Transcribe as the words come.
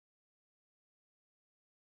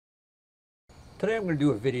Today I'm going to do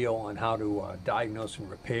a video on how to diagnose and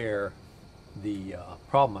repair the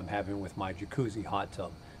problem I'm having with my Jacuzzi hot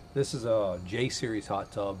tub. This is a J series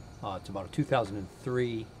hot tub. It's about a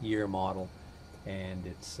 2003 year model, and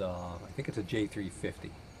it's I think it's a J350.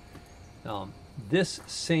 This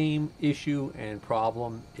same issue and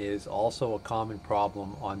problem is also a common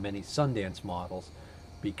problem on many Sundance models,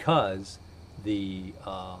 because the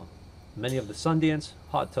many of the Sundance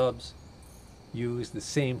hot tubs use the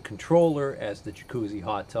same controller as the Jacuzzi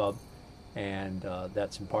hot tub, and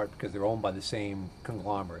that's in part because they're owned by the same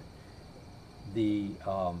conglomerate. The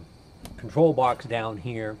control box down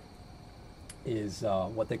here is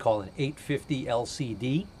what they call an 850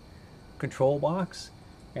 LCD control box,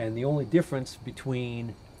 and the only difference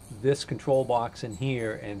between this control box in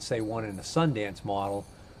here and say one in the Sundance model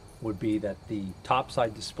would be that the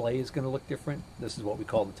topside display is going to look different. This is what we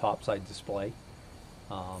call the topside display,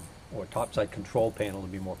 or topside control panel to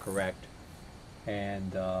be more correct.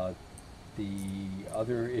 And the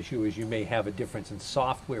other issue is you may have a difference in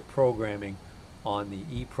software programming on the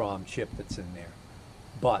EEPROM chip that's in there.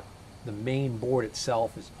 But the main board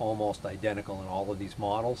itself is almost identical in all of these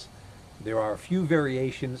models. There are a few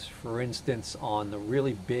variations. For instance, on the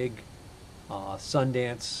really big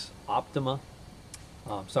Sundance Optima,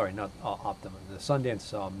 sorry, not Optima, the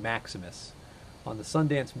Sundance Maximus. On the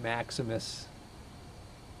Sundance Maximus,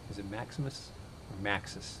 is it Maximus or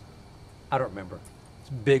Maxis? I don't remember. It's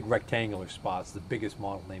big rectangular spots, the biggest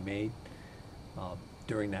model they made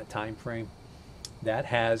during that time frame. That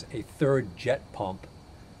has a third jet pump,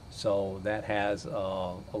 so that has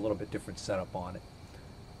a little bit different setup on it.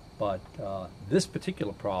 But this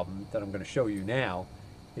particular problem that I'm going to show you now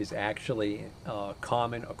is actually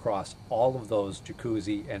common across all of those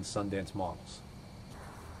Jacuzzi and Sundance models.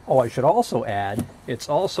 Oh, I should also add, it's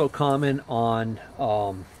also common on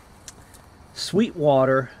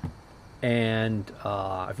Sweetwater, and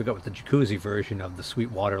I forgot what the Jacuzzi version of the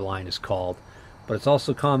Sweetwater line is called, but it's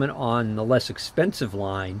also common on the less expensive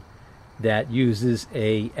line that uses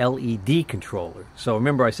a LED controller. So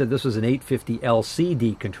remember, I said this was an 850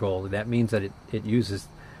 LCD controller. That means that it uses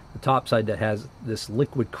the top side that has this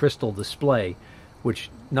liquid crystal display, which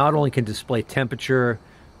not only can display temperature,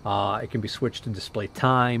 it can be switched to display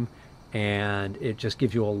time, and it just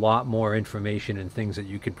gives you a lot more information and things that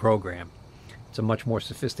you can program. It's a much more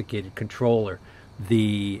sophisticated controller.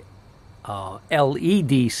 The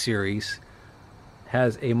LED series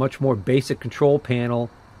has a much more basic control panel,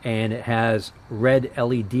 and it has red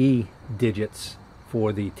LED digits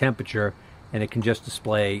for the temperature, and it can just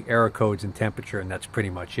display error codes and temperature, and that's pretty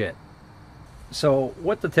much it. So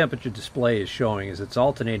what the temperature display is showing is it's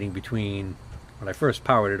alternating between, when I first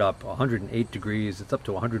powered it up, 108 degrees, it's up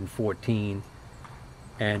to 114,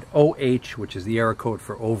 and OH, which is the error code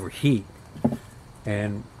for overheat.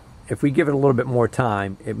 And if we give it a little bit more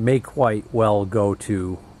time, it may quite well go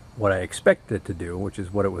to what I expected it to do, which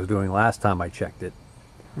is what it was doing last time I checked it.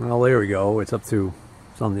 Well, there we go. It's up to,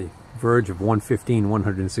 it's on the verge of 115,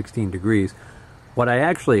 116 degrees. What I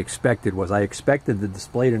actually expected was I expected the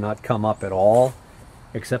display to not come up at all,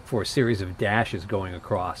 except for a series of dashes going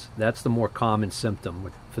across. That's the more common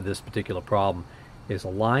symptom for this particular problem, is a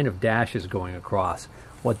line of dashes going across.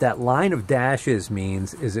 What that line of dashes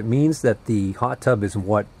means is it means that the hot tub is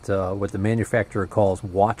what the manufacturer calls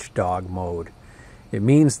watchdog mode. It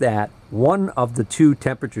means that one of the two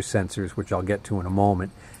temperature sensors, which I'll get to in a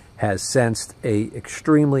moment, has sensed a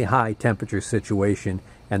extremely high temperature situation,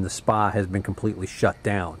 and the spa has been completely shut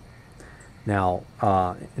down. Now,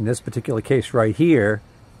 in this particular case right here,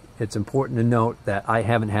 it's important to note that I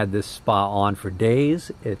haven't had this spa on for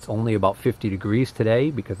days. It's only about 50 degrees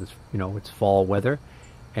today because it's, you know, it's fall weather,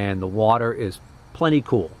 and the water is plenty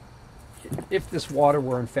cool. If this water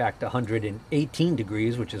were in fact 118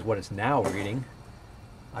 degrees, which is what it's now reading,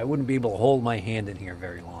 I wouldn't be able to hold my hand in here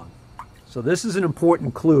very long. So this is an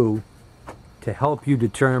important clue to help you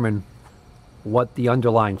determine what the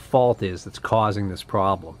underlying fault is that's causing this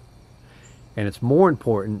problem. And it's more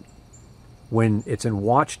important when it's in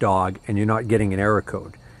watchdog and you're not getting an error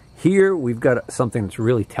code. Here we've got something that's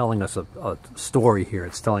really telling us a story here.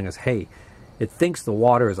 It's telling us, hey, it thinks the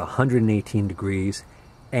water is 118 degrees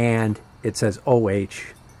and it says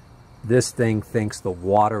OH. This thing thinks the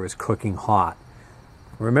water is cooking hot.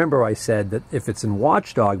 Remember, I said that if it's in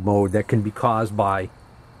watchdog mode, that can be caused by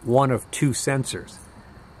one of two sensors.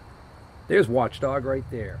 There's watchdog right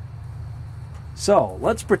there. So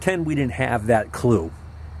let's pretend we didn't have that clue.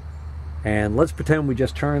 And let's pretend we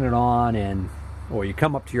just turn it on, and or you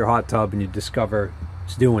come up to your hot tub and you discover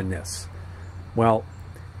it's doing this. Well,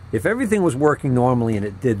 if everything was working normally and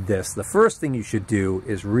it did this, the first thing you should do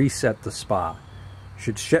is reset the spa.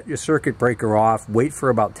 should shut your circuit breaker off, wait for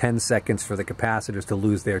about 10 seconds for the capacitors to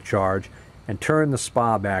lose their charge, and turn the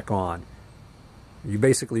spa back on.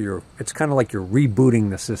 It's kind of like you're rebooting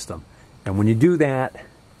the system. And when you do that,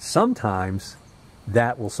 sometimes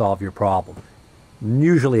that will solve your problem.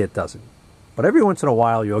 Usually it doesn't. But every once in a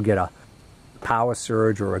while you'll get a power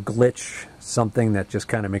surge or a glitch, something that just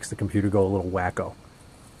kind of makes the computer go a little wacko.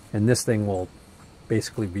 And this thing will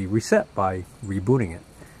basically be reset by rebooting it.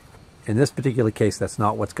 In this particular case, that's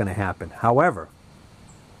not what's going to happen. However,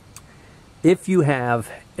 if you have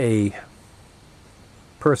a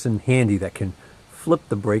person handy that can flip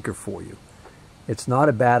the breaker for you, it's not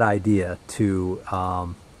a bad idea to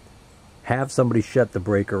have somebody shut the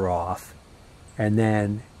breaker off, and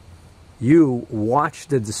then you watch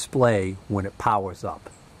the display when it powers up.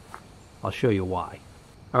 I'll show you why.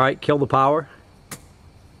 All right, kill the power.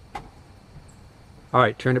 All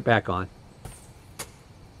right, turn it back on.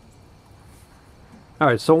 All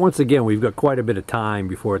right, so once again, we've got quite a bit of time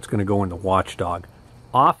before it's going to go into Watchdog.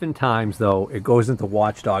 Oftentimes, though, it goes into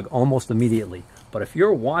Watchdog almost immediately. But if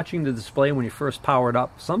you're watching the display when you first power it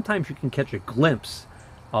up, sometimes you can catch a glimpse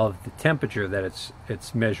of the temperature that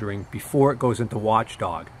it's measuring before it goes into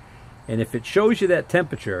Watchdog. And if it shows you that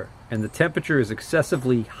temperature, and the temperature is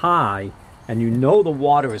excessively high, and you know the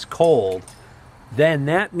water is cold, then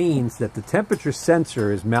that means that the temperature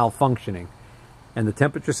sensor is malfunctioning. And the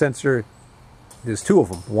temperature sensor, there's two of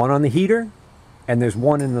them, one on the heater and there's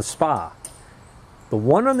one in the spa. The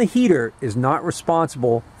one on the heater is not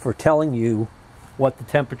responsible for telling you what the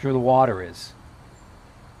temperature of the water is.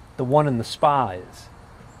 The one in the spa is.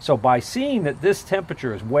 So by seeing that this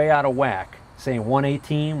temperature is way out of whack, saying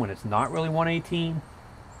 118 when it's not really 118,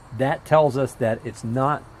 that tells us that it's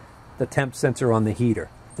not the temp sensor on the heater.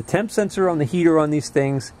 The temp sensor on the heater on these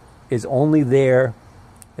things is only there.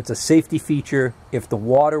 It's a safety feature. If the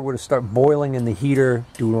water were to start boiling in the heater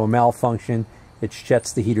due to a malfunction, it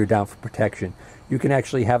shuts the heater down for protection. You can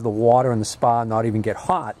actually have the water in the spa not even get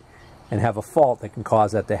hot and have a fault that can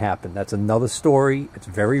cause that to happen. That's another story. It's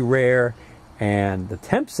very rare, and the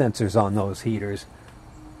temp sensors on those heaters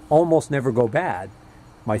almost never go bad.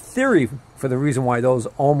 My theory for the reason why those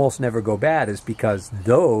almost never go bad is because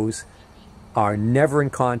those are never in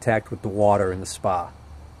contact with the water in the spa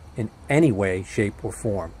in any way, shape, or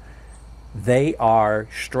form. They are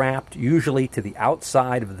strapped usually to the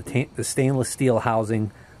outside of the stainless steel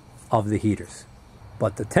housing of the heaters.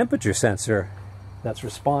 But the temperature sensor that's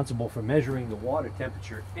responsible for measuring the water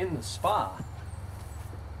temperature in the spa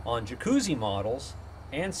on Jacuzzi models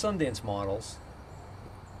and Sundance models,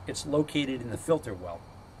 it's located in the filter well.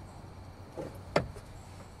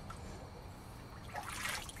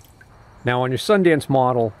 Now on your Sundance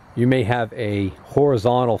model, you may have a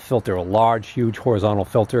horizontal filter, a large, huge horizontal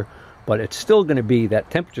filter, but it's still going to be,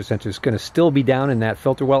 that temperature sensor is going to still be down in that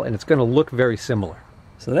filter well, and it's going to look very similar.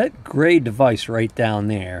 So that gray device right down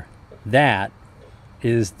there, that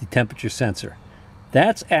is the temperature sensor.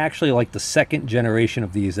 That's actually like the second generation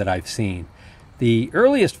of these that I've seen. The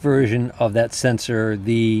earliest version of that sensor,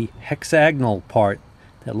 the hexagonal part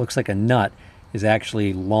that looks like a nut, is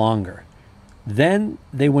actually longer. Then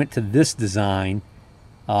they went to this design,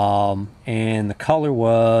 and the color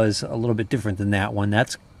was a little bit different than that one.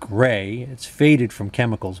 That's gray. It's faded from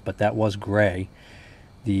chemicals, but that was gray.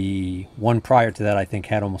 The one prior to that, I think,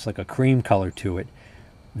 had almost like a cream color to it.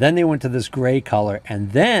 Then they went to this gray color,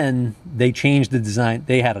 and then they changed the design.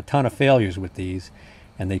 They had a ton of failures with these,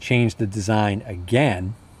 and they changed the design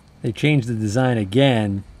again. They changed the design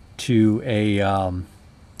again to a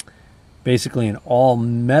basically an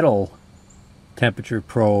all-metal temperature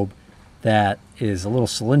probe that is a little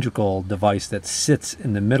cylindrical device that sits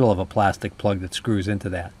in the middle of a plastic plug that screws into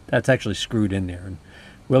that. That's actually screwed in there,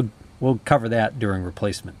 and we'll cover that during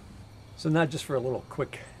replacement. So now just for a little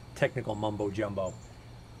quick technical mumbo jumbo,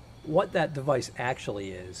 what that device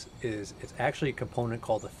actually is it's actually a component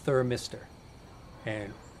called a thermistor.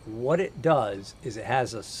 And what it does is it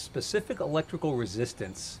has a specific electrical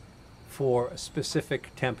resistance for a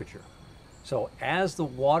specific temperature. So as the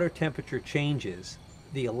water temperature changes,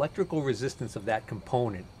 the electrical resistance of that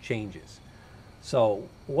component changes. So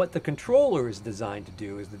what the controller is designed to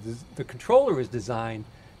do is the controller is designed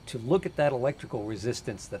to look at that electrical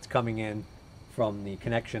resistance that's coming in from the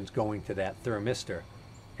connections going to that thermistor,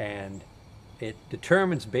 and it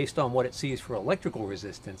determines, based on what it sees for electrical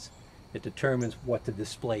resistance, it determines what to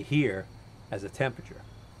display here as a temperature.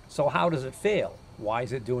 So how does it fail? Why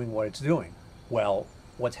is it doing what it's doing? Well,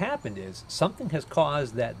 what's happened is something has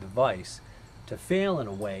caused that device to fail in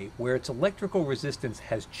a way where its electrical resistance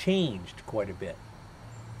has changed quite a bit.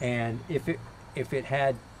 And if it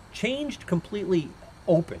had changed completely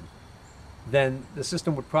open, then the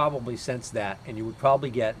system would probably sense that, and you would probably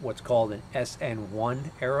get what's called an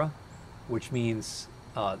SN1 error, which means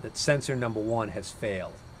that sensor number 1 has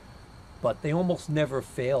failed. But they almost never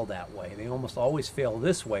fail that way. They almost always fail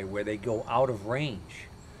this way, where they go out of range.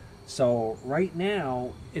 So right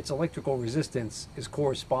now, its electrical resistance is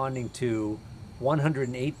corresponding to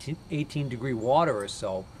 118 degree water or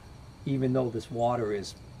so, even though this water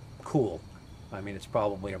is cool. I mean, it's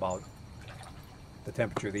probably about the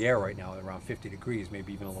temperature of the air right now, around 50 degrees,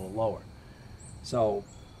 maybe even a little lower. So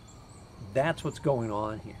that's what's going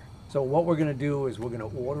on here. So what we're going to do is we're going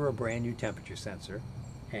to order a brand new temperature sensor,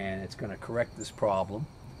 and it's going to correct this problem,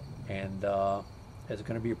 and it's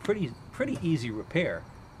going to be a pretty easy repair,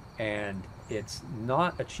 and it's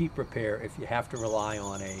not a cheap repair if you have to rely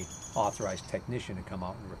on a authorized technician to come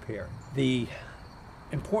out and repair it. The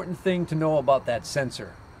important thing to know about that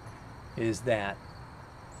sensor is that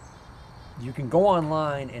you can go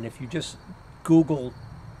online, and if you just Google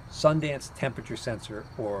Sundance temperature sensor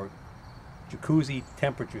or Jacuzzi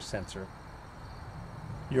temperature sensor,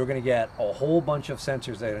 you're going to get a whole bunch of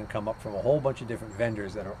sensors that are going to come up from a whole bunch of different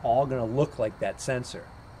vendors that are all going to look like that sensor.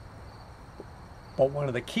 But one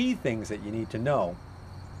of the key things that you need to know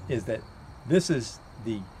is that this is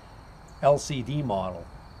the LCD model,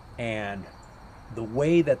 and the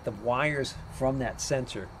way that the wires from that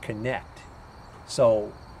sensor connect.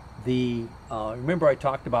 So remember I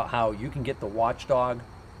talked about how you can get the watchdog,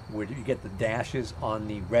 where you get the dashes on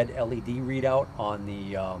the red LED readout on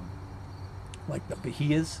the like the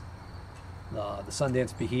Bahias, the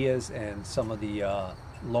Sundance Bahias, and some of the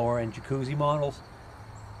lower end Jacuzzi models.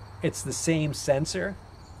 It's the same sensor,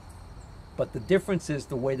 but the difference is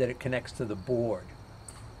the way that it connects to the board.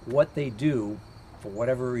 What they do, for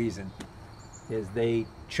whatever reason, is they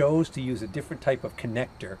chose to use a different type of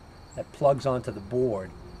connector that plugs onto the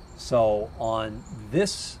board. So on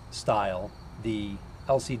this style, the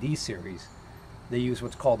LCD series, they use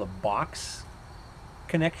what's called a box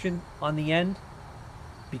connection on the end,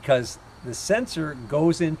 because the sensor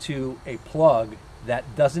goes into a plug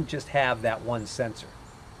that doesn't just have that one sensor.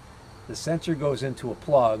 The sensor goes into a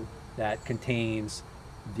plug that contains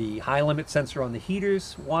the high limit sensor on the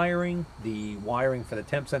heaters wiring, the wiring for the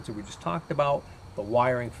temp sensor we just talked about, the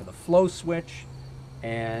wiring for the flow switch,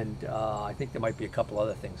 and I think there might be a couple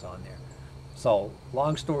other things on there. So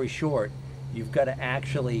long story short, you've got to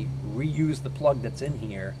actually reuse the plug that's in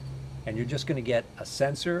here, and you're just going to get a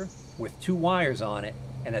sensor with 2 wires on it,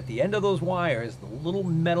 and at the end of those wires, the little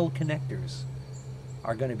metal connectors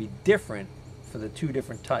are going to be different for the 2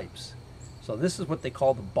 different types. So this is what they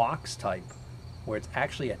call the box type, where it's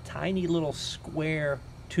actually a tiny little square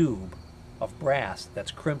tube of brass that's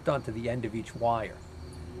crimped onto the end of each wire.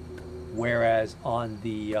 Whereas on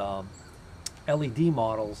the LED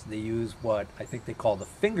models, they use what I think they call the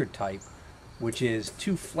finger type, which is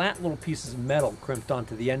 2 flat little pieces of metal crimped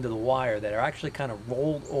onto the end of the wire that are actually kind of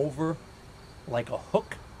rolled over like a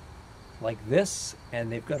hook, like this,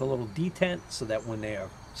 and they've got a little detent so that when they are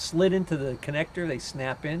slid into the connector, they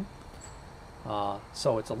snap in.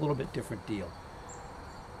 So it's a little bit different deal.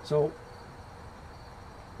 So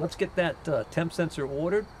let's get that temp sensor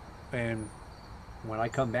ordered, and when I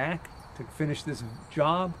come back to finish this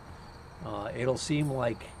job, it'll seem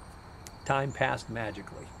like time passed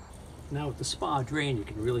magically. Now with the spa drain, you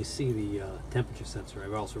can really see the temperature sensor.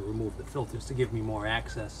 I've also removed the filters to give me more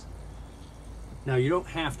access. Now you don't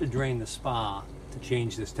have to drain the spa to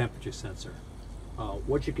change this temperature sensor.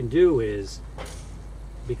 What you can do is,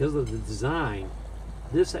 because of the design,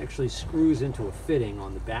 this actually screws into a fitting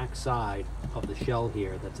on the back side of the shell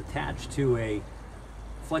here that's attached to a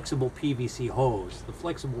flexible PVC hose. The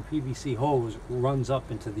flexible PVC hose runs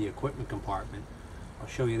up into the equipment compartment. I'll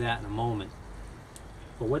show you that in a moment.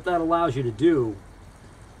 But what that allows you to do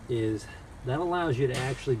is that allows you to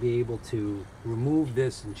actually be able to remove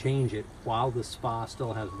this and change it while the spa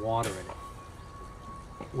still has water in it.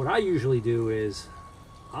 What I usually do is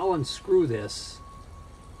I'll unscrew this.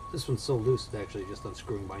 This one's so loose it's actually just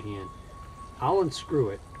unscrewing by hand. I'll unscrew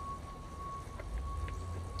it,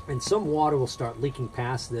 and some water will start leaking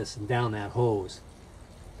past this and down that hose.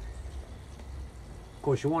 Of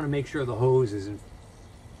course, you want to make sure the hose isn't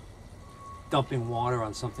dumping water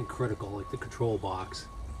on something critical like the control box.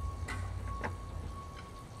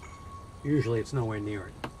 Usually it's nowhere near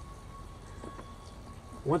it.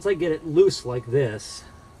 Once I get it loose like this,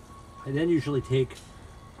 I then usually take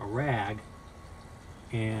a rag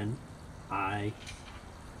and I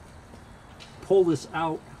pull this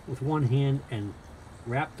out with one hand and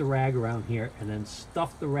wrap the rag around here and then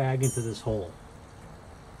stuff the rag into this hole.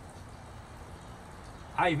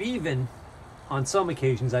 I've even On some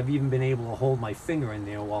occasions, I've even been able to hold my finger in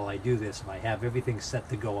there while I do this if I have everything set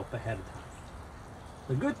to go up ahead of time.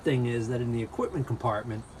 The good thing is that in the equipment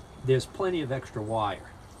compartment, there's plenty of extra wire.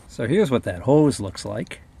 So here's what that hose looks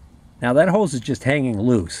like. Now that hose is just hanging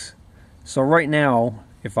loose. So right now,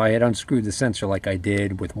 if I had unscrewed the sensor like I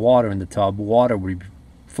did with water in the tub, water would be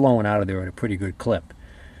flowing out of there at a pretty good clip.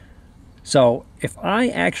 So if I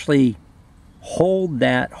actually hold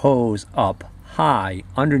that hose up high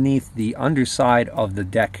underneath the underside of the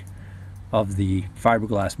deck of the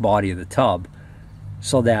fiberglass body of the tub,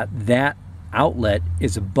 so that that outlet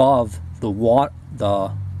is above the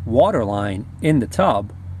water line in the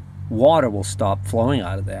tub, water will stop flowing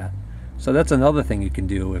out of that. So that's another thing you can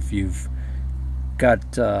do if you've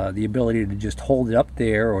got the ability to just hold it up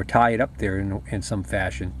there or tie it up there in some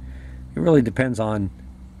fashion. It really depends on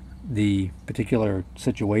the particular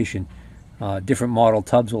situation. Different model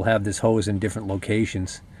tubs will have this hose in different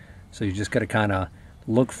locations, so you just got to kind of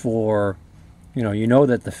look for, you know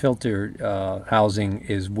that the filter housing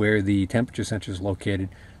is where the temperature sensor is located,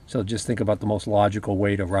 so just think about the most logical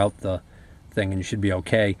way to route the thing and you should be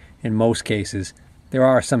okay. In most cases, there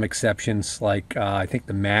are some exceptions, like I think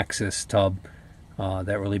the Maxxis tub,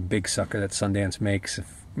 that really big sucker that Sundance makes,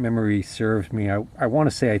 if memory serves me, I want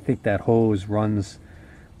to say I think that hose runs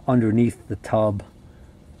underneath the tub,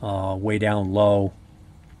 way down low.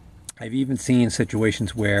 I've even seen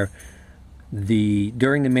situations where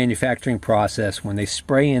during the manufacturing process, when they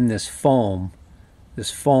spray in this foam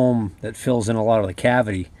that fills in a lot of the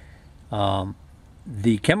cavity,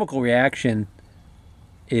 the chemical reaction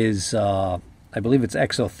is, I believe it's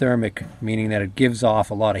exothermic, meaning that it gives off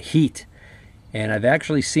a lot of heat. And I've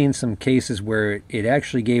actually seen some cases where it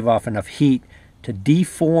actually gave off enough heat to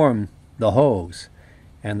deform the hose.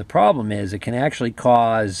 And the problem is it can actually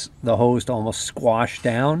cause the hose to almost squash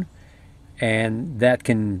down, and that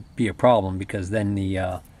can be a problem because then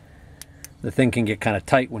the thing can get kind of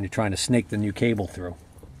tight when you're trying to snake the new cable through.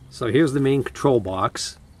 So here's the main control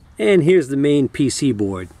box, and here's the main PC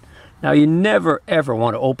board. Now you never ever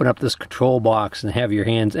want to open up this control box and have your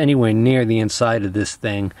hands anywhere near the inside of this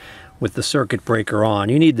thing with the circuit breaker on.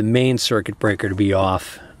 You need the main circuit breaker to be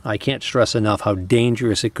off. I can't stress enough how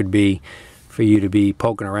dangerous it could be for you to be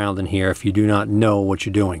poking around in here if you do not know what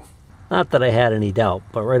you're doing. Not that I had any doubt,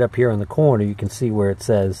 but right up here in the corner you can see where it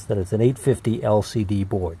says that it's an 850 LCD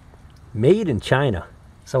board. Made in China.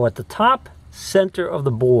 So at the top center of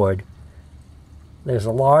the board, there's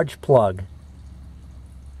a large plug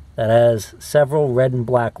that has several red and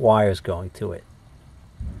black wires going to it.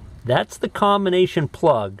 That's the combination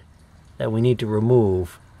plug that we need to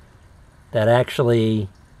remove that actually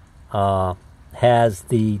has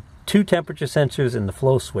the 2 temperature sensors and the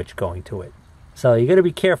flow switch going to it. So you got to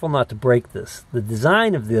be careful not to break this. The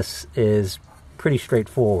design of this is pretty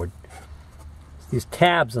straightforward. These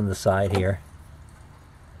tabs on the side here,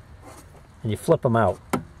 and you flip them out.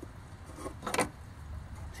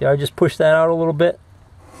 See how I just pushed that out a little bit?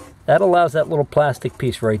 That allows that little plastic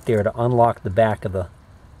piece right there to unlock the back of the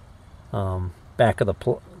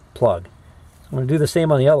plug. I'm going to do the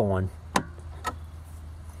same on the other one.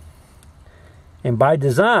 And by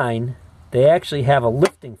design, they actually have a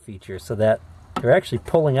lifting feature so that they're actually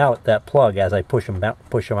pulling out that plug as I push them out.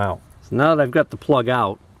 So now that I've got the plug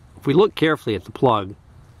out, if we look carefully at the plug,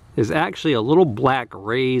 there's actually a little black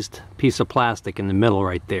raised piece of plastic in the middle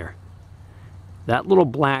right there. That little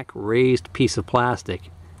black raised piece of plastic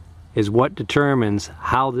is what determines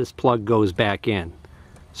how this plug goes back in.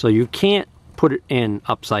 So you can't put it in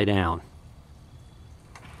upside down.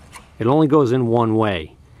 It only goes in one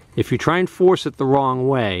way. If you try and force it the wrong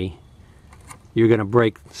way, you're going to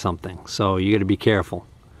break something. So you got to be careful.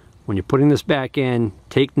 When you're putting this back in,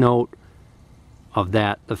 take note of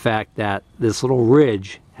that, the fact that this little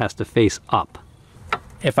ridge has to face up.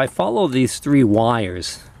 If I follow these 3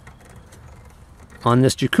 wires, on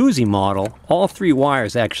this Jacuzzi model, all 3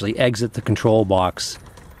 wires actually exit the control box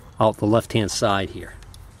out the left-hand side here.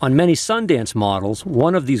 On many Sundance models,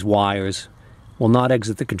 one of these wires will not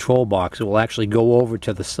exit the control box. It will actually go over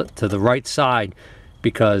to the right side,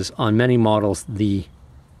 because on many models the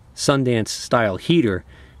Sundance style heater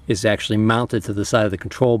is actually mounted to the side of the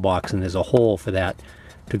control box, and there's a hole for that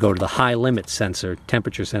to go to the high limit sensor,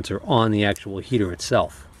 temperature sensor, on the actual heater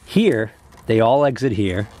itself. Here, they all exit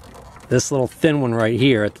here. This little thin one right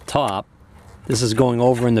here at the top, this is going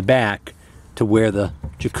over in the back to where the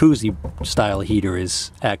Jacuzzi style heater is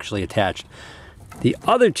actually attached. The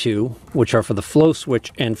other 2, which are for the flow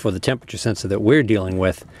switch and for the temperature sensor that we're dealing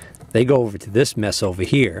with, they go over to this mess over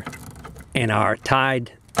here and are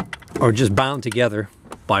tied or just bound together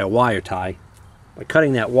by a wire tie. By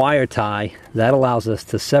cutting that wire tie, that allows us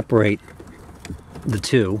to separate the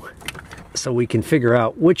two so we can figure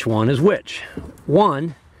out which one is which.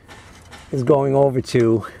 One is going over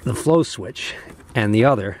to the flow switch and the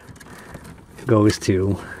other goes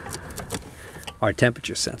to our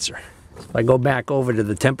temperature sensor. If I go back over to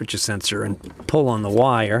the temperature sensor and pull on the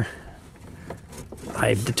wire,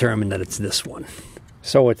 I've determined that it's this one.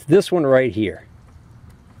 So it's this one right here.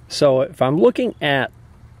 So if I'm looking at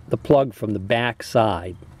the plug from the back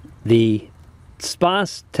side, the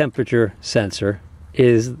SPAS temperature sensor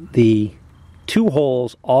is the two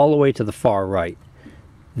holes all the way to the far right.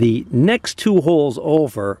 The next two holes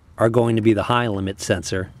over are going to be the high limit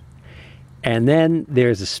sensor. And then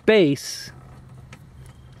there's a space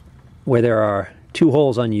where there are two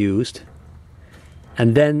holes unused.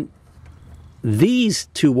 And then these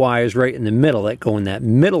two wires right in the middle that go in that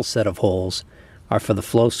middle set of holes are for the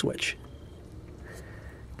flow switch.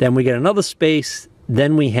 Then we get another space.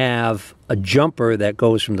 Then we have a jumper that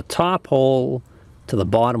goes from the top hole to the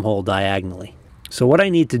bottom hole diagonally. So what I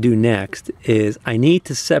need to do next is I need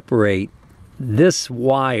to separate this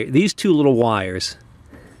wire, these two little wires,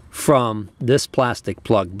 from this plastic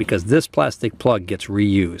plug, because this plastic plug gets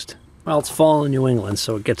reused. Well, it's fall in New England,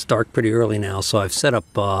 so it gets dark pretty early now, so I've set up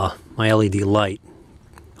my LED light.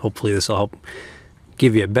 Hopefully this will help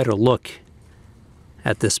give you a better look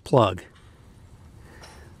at this plug.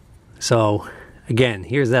 So again,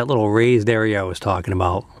 here's that little raised area I was talking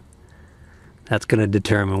about. That's going to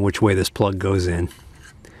determine which way this plug goes in.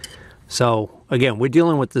 So again, we're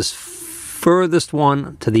dealing with this furthest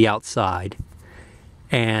one to the outside.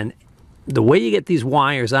 And the way you get these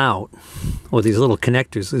wires out, or these little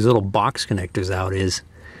connectors, these little box connectors out, is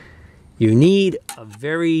you need a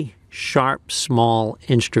very sharp, small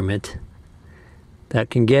instrument that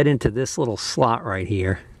can get into this little slot right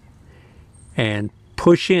here and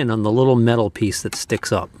push in on the little metal piece that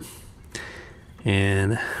sticks up.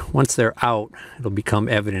 And once they're out, it'll become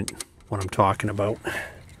evident what I'm talking about.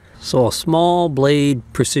 So a small blade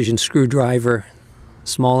precision screwdriver,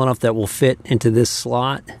 small enough that will fit into this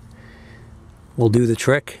slot, will do the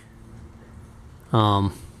trick.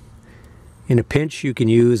 In a pinch, you can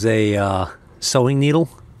use a sewing needle.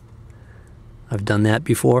 I've done that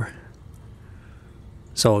before.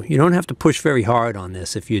 So you don't have to push very hard on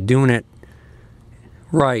this. If you're doing it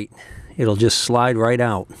right, it'll just slide right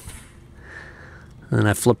out. And then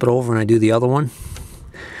I flip it over and I do the other one.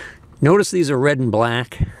 Notice these are red and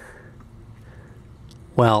black.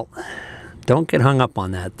 Well, don't get hung up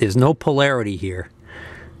on that. There's no polarity here.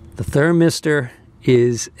 The thermistor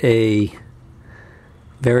is a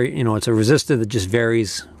it's a resistor that just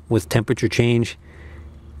varies with temperature change,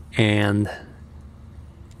 and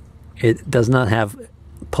it does not have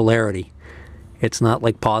polarity. It's not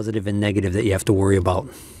like positive and negative that you have to worry about.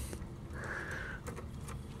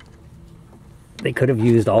 They could have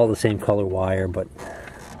used all the same color wire, but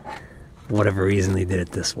for whatever reason they did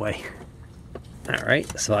it this way.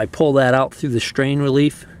 Alright, so I pull that out through the strain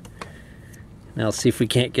relief. Now let's see if we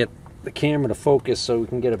can't get the camera to focus so we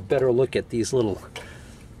can get a better look at these little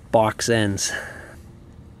box ends.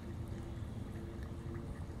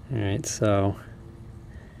 Alright, so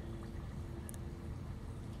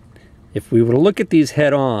if we were to look at these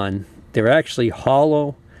head on, they're actually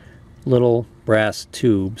hollow little brass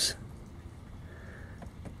tubes.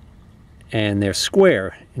 And they're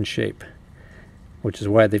square in shape, which is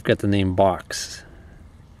why they've got the name box.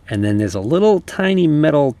 And then there's a little tiny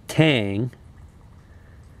metal tang.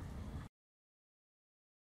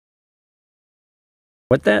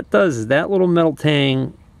 What that does is that little metal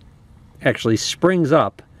tang actually springs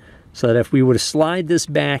up so that if we were to slide this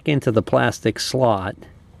back into the plastic slot,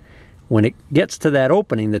 when it gets to that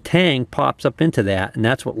opening, the tang pops up into that, and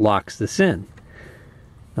that's what locks this in.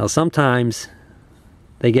 Now sometimes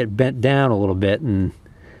they get bent down a little bit and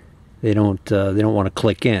they don't want to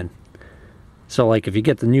click in. So like if you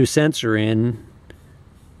get the new sensor in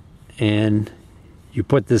and you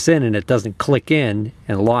put this in and it doesn't click in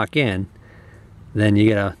and lock in, then you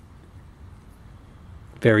gotta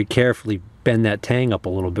very carefully bend that tang up a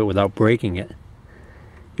little bit without breaking it.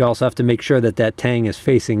 You also have to make sure that that tang is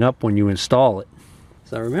facing up when you install it.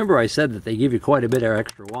 So remember I said that they give you quite a bit of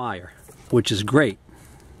extra wire, which is great.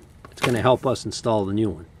 It's going to help us install the new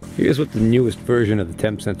one. Here's what the newest version of the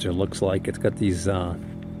temp sensor looks like. It's got these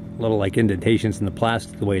little like indentations in the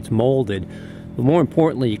plastic, the way it's molded. But more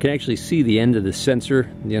importantly, you can actually see the end of the sensor,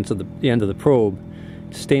 the end of the probe.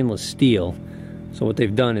 It's stainless steel. So what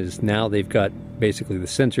they've done is now they've got basically the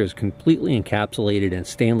sensor is completely encapsulated in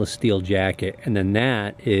stainless steel jacket, and then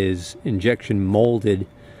that is injection molded.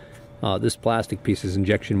 This plastic piece is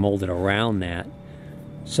injection molded around that.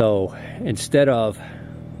 So instead of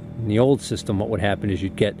in the old system, what would happen is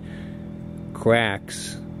you'd get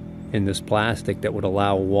cracks in this plastic that would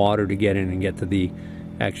allow water to get in and get to the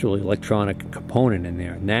actual electronic component in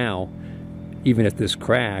there. Now, even if this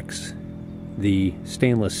cracks, the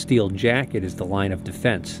stainless steel jacket is the line of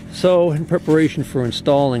defense. So in preparation for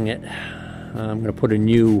installing it, I'm going to put a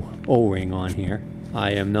new O-ring on here.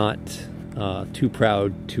 I am not too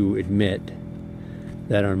proud to admit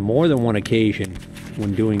that on more than one occasion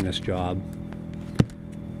when doing this job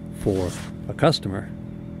for a customer,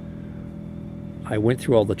 I went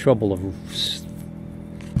through all the trouble of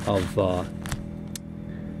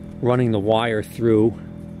running the wire through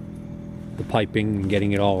the piping and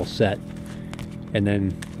getting it all set, and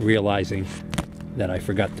then realizing that I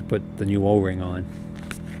forgot to put the new O-ring on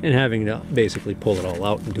and having to basically pull it all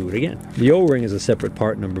out and do it again. The O-ring is a separate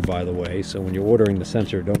part number, by the way, so when you're ordering the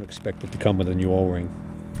sensor, don't expect it to come with a new O-ring.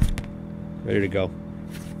 Ready to go.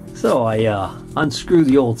 So I unscrew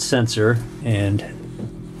the old sensor and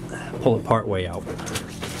pull it part way out.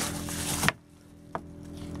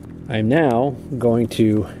 I'm now going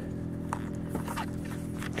to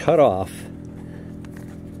cut off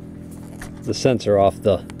the sensor off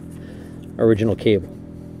the original cable,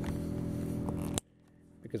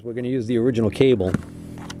 because we're going to use the original cable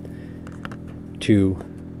to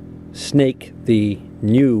snake the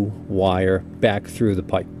new wire back through the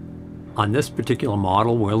pipe. On this particular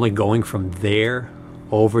model, we're only going from there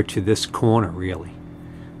over to this corner, really.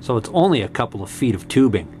 So it's only a couple of feet of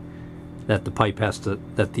tubing that the pipe has to,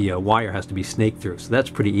 that the wire has to be snaked through. So that's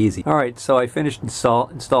pretty easy. All right, so I finished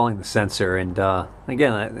installing the sensor, and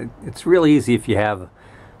again, it's really easy if you have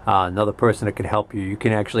another person that can help you. You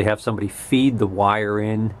can actually have somebody feed the wire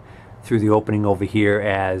in through the opening over here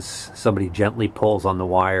as somebody gently pulls on the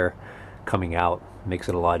wire coming out. Makes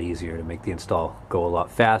it a lot easier to make the install go a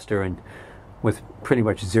lot faster, and with pretty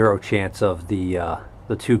much zero chance of the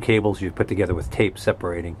two cables you put together with tape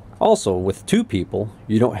separating. Also, with two people,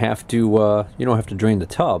 you don't have to drain the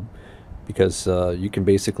tub, because you can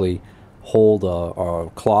basically hold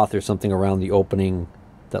a cloth or something around the opening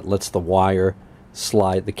that lets the wire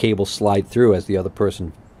slide, the cable slide through as the other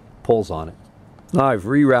person pulls on it. Now I've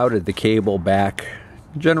rerouted the cable back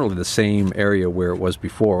generally the same area where it was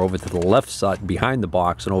before, over to the left side behind the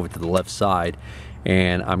box and over to the left side,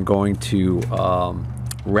 and I'm going to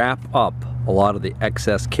wrap up a lot of the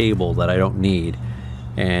excess cable that I don't need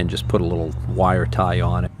and just put a little wire tie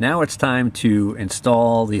on it. Now it's time to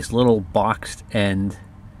install these little boxed end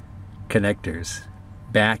connectors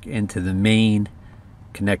back into the main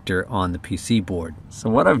connector on the PC board. So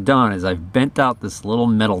what I've done is I've bent out this little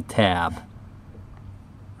metal tab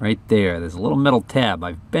right there. There's a little metal tab.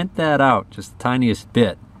 I've bent that out just the tiniest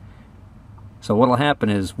bit. So what'll happen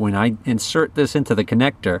is when I insert this into the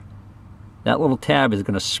connector, that little tab is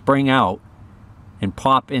going to spring out and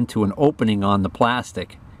pop into an opening on the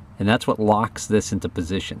plastic, and that's what locks this into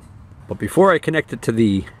position. But before I connect it to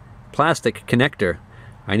the plastic connector,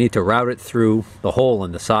 I need to route it through the hole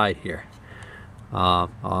in the side here.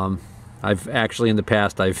 I've actually in the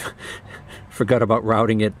past I've forgot about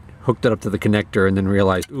routing it, hooked it up to the connector, and then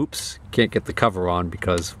realized, oops, can't get the cover on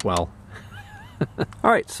because, well.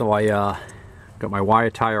 Alright, so I got my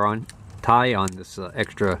wire tie on this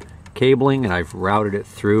extra cabling, and I've routed it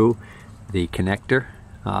through the connector,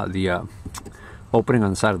 the opening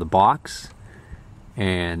on the side of the box,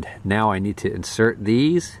 and now I need to insert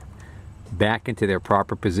these back into their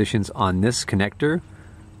proper positions on this connector,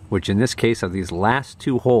 which in this case are these last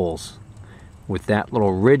two holes with that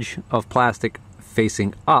little ridge of plastic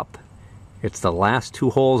facing up. It's the last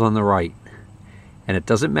two holes on the right, and it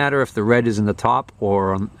doesn't matter if the red is in the top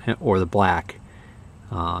or the black.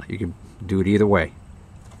 You can do it either way.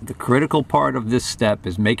 The critical part of this step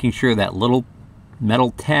is making sure that little metal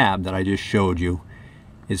tab that I just showed you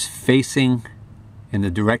is facing in the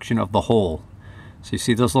direction of the hole. So you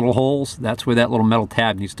see those little holes? That's where that little metal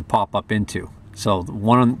tab needs to pop up into. So the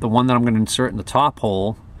one that I'm going to insert in the top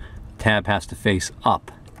hole, the tab has to face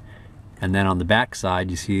up. And then on the back side,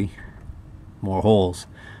 you see more holes.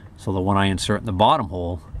 So the one I insert in the bottom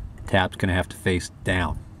hole, the tab's going to have to face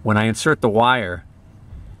down. When I insert the wire,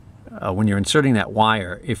 when you're inserting that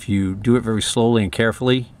wire, if you do it very slowly and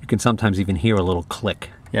carefully, you can sometimes even hear a little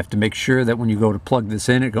click. You have to make sure that when you go to plug this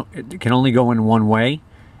in, it can only go in one way.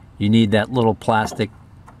 You need that little plastic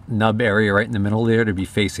nub area right in the middle there to be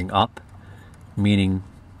facing up, meaning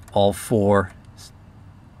all four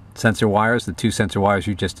sensor wires, the two sensor wires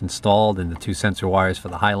you just installed and the two sensor wires for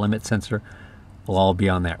the high limit sensor, will all be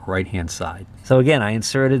on that right hand side. So again, I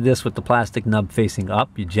inserted this with the plastic nub facing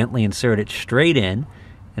up. You gently insert it straight in,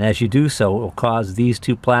 and as you do so, it will cause these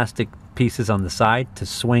two plastic pieces on the side to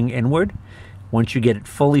swing inward, Once you get it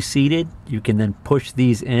fully seated, you can then push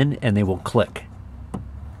these in and they will click.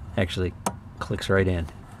 Actually, clicks right in.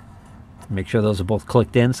 Make sure those are both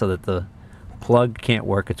clicked in so that the plug can't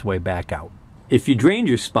work its way back out. If you drained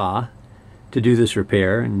your spa to do this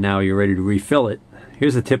repair and now you're ready to refill it,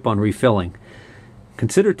 here's a tip on refilling.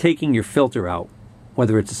 Consider taking your filter out.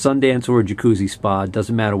 Whether it's a Sundance or a Jacuzzi spa, it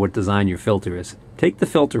doesn't matter what design your filter is. Take the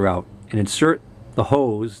filter out and insert the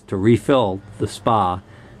hose to refill the spa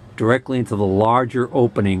directly into the larger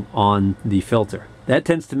opening on the filter. That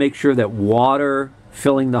tends to make sure that water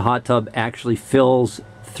filling the hot tub actually fills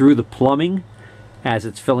through the plumbing as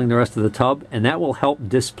it's filling the rest of the tub, and that will help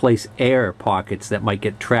displace air pockets that might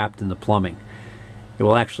get trapped in the plumbing. It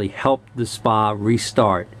will actually help the spa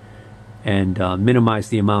restart and minimize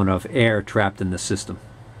the amount of air trapped in the system.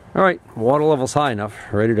 Alright, water level's high enough,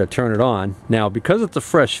 ready to turn it on. Now, because it's a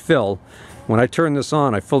fresh fill, when I turn this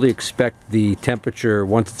on, I fully expect the temperature,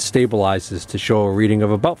 once it stabilizes, to show a reading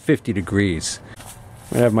of about 50 degrees.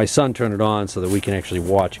 I'm going to have my son turn it on so that we can actually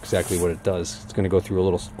watch exactly what it does. It's going to go through a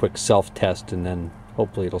little quick self-test and then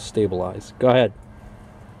hopefully it'll stabilize. Go ahead.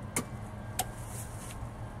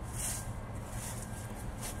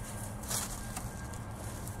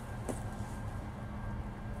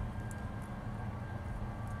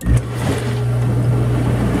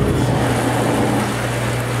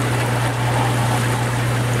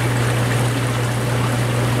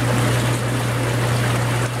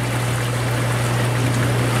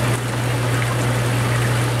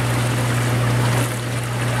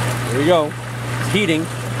 There we go. It's heating.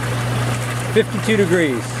 52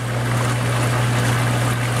 degrees.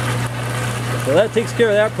 So that takes care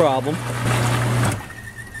of that problem.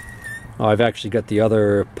 Oh, I've actually got the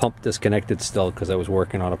other pump disconnected still because I was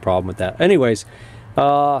working on a problem with that. Anyways,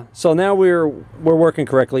 so now we're working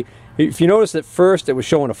correctly. If you notice at first it was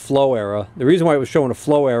showing a flow error. The reason why it was showing a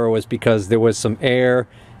flow error was because there was some air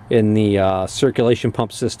in the circulation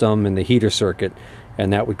pump system and the heater circuit,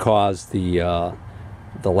 and that would cause the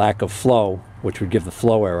lack of flow, which would give the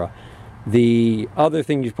flow error. The other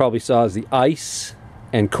thing you probably saw is the ice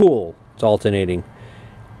and cool. It's alternating.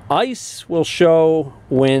 Ice will show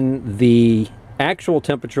when the actual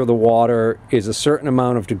temperature of the water is a certain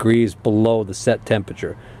amount of degrees below the set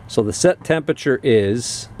temperature. So the set temperature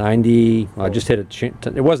is 90, well, I just hit it,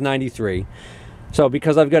 it was 93. So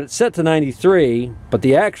because I've got it set to 93, but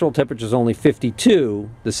the actual temperature is only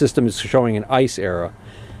 52, the system is showing an ice error.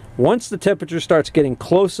 Once the temperature starts getting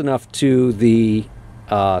close enough to the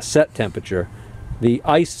set temperature, the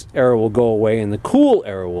ice error will go away and the cool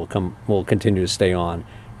error will continue to stay on.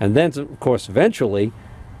 And then, of course, eventually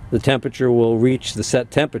the temperature will reach the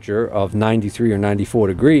set temperature of 93 or 94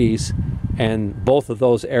 degrees, and both of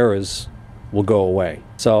those errors will go away.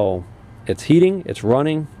 So it's heating, it's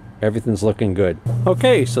running, everything's looking good.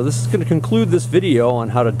 Okay, so this is going to conclude this video on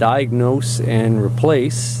how to diagnose and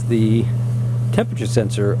replace the temperature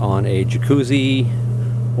sensor on a Jacuzzi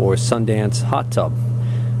or Sundance hot tub.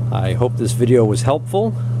 I hope this video was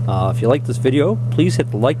helpful. If you like this video, please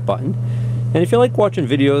hit the like button. And if you like watching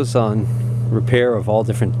videos on repair of all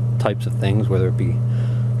different types of things, whether it be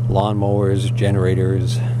lawnmowers,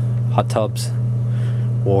 generators, hot tubs,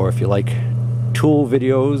 or if you like tool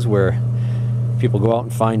videos where people go out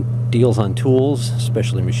and find deals on tools,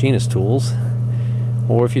 especially machinist tools,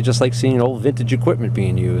 or if you just like seeing old vintage equipment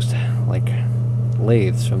being used, like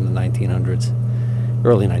lathes from the 1900s,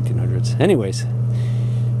 early 1900s. Anyways,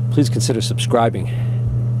 please consider subscribing.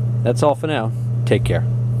 That's all for now. Take care.